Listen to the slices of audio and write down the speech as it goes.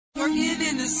Working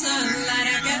in the sunlight,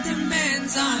 I got them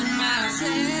bands on my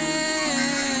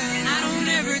head. I don't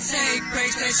ever take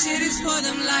breaks, that shit is for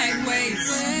them lightweights.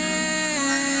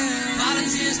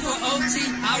 Volunteers for OT,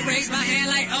 I'll raise my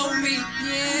hand like oh me.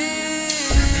 Yeah.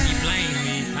 Can you blame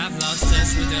me? I've lost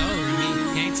touch with the old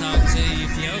me. Can't talk to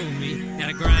you if you owe me.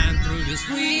 Gotta grind through this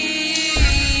week.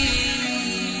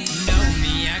 You know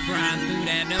me, I grind through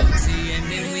that OT and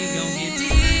then we gon' get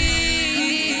deep.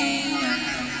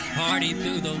 Party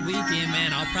through the weekend,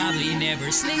 man, I'll probably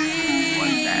never sleep.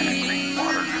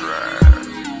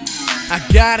 I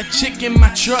got a chick in my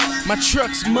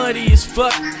truck's muddy as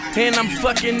fuck, and I'm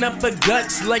fucking up her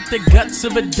guts like the guts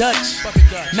of a Dutch.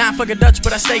 Nah, fuck a Dutch,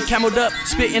 but I stay cameled up.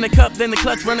 Spit in a cup, then the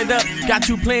clutch, run it up. Got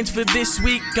 2 plans for this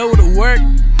week, go to work,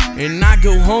 and I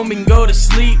go home and go to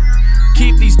sleep.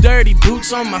 Keep these dirty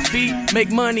boots on my feet, make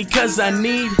money cause I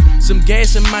need some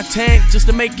gas in my tank just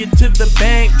to make it to the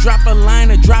bank. Drop a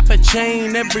line or drop a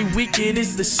chain, every week it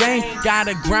is the same.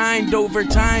 Gotta grind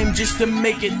overtime just to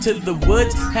make it to the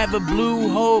woods. Have a blue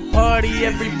hole party,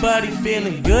 everybody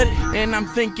feeling good. And I'm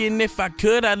thinking if I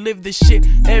could, I'd live this shit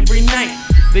every night.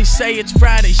 They say it's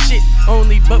Friday shit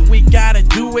only, but we gotta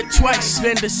do it twice.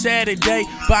 Spend a Saturday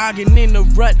bogging in the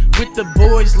rut with the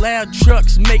boys, loud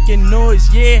trucks making noise,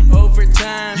 yeah.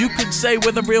 Overtime, you could say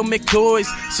we're the real McCoys,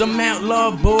 some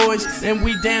outlaw boys, and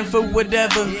we down for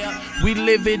whatever. We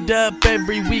live it up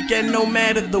every weekend, no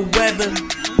matter the weather.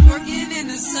 Working in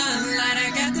the sunlight,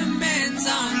 I got them bands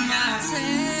on my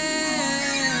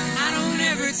head. I don't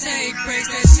ever take breaks,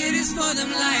 that shit is for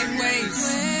them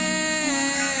lightweights.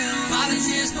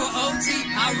 Volunteers for OT,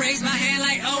 I'll raise my hand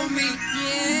like oh me.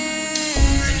 Yeah.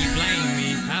 Can you blame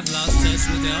me? I've lost touch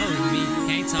with the old me.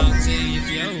 Can't talk to you if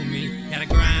you owe me. Gotta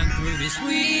grind through this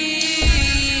week.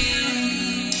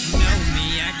 You know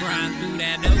me, I grind through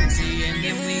that OT and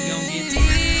then we gon' get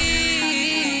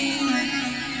deep.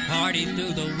 Party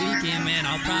through the weekend, man,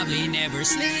 I'll probably never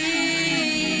sleep.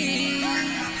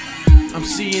 I'm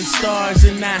seeing stars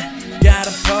and I got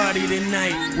a party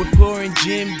tonight. We're pouring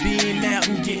Jim Beam out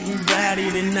and getting rowdy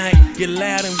tonight. Get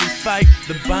loud and we fight,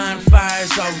 the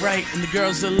bonfire's alright. And the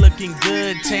girls are looking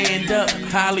good, tanned up.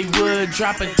 Hollywood,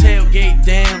 drop a tailgate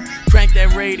down, crank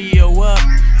that radio up.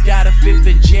 Got a fifth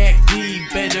of Jack D,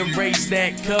 better race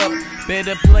that cup.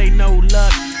 Better play no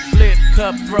luck, flip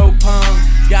cup, throw pong.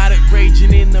 Got it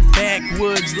raging in the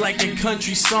backwoods like a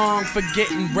country song.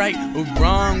 Forgetting right or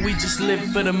wrong, we just live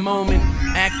for the moment.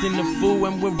 Acting a fool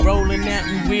when we're rolling out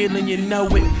and wheeling, you know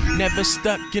it. Never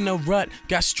stuck in a rut,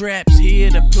 got straps here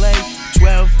to play.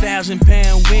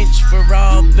 12,000-pound winch for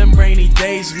all them rainy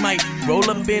days. Might roll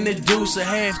up in a deuce, a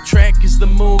half track is the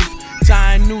move.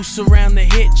 Tie a noose around the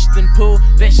hitch, then pull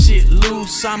that shit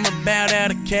loose. I'm about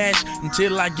out of cash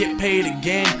until I get paid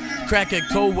again. Crack a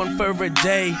cold one for a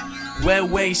day. Well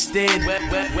wasted,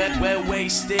 well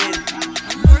wasted.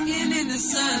 I'm working in the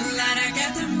sunlight, I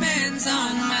got them bands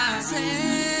on my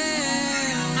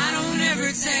head. I don't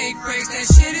ever take breaks, that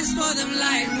shit is for them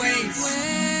lightweights.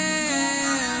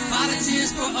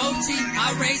 Volunteers for OT,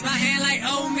 I'll raise my hand like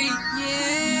oh me.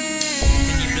 Yeah.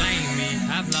 Can you blame me?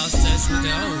 I've lost touch with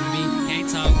the old me. Can't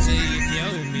talk to you if you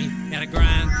owe me. Gotta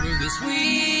grind through this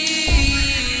week.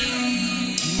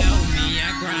 You know me, I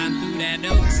grind through that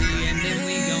OT and then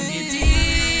we gon' get deep.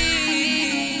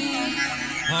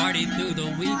 Party through the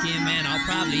weekend, man, I'll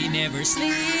probably never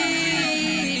sleep.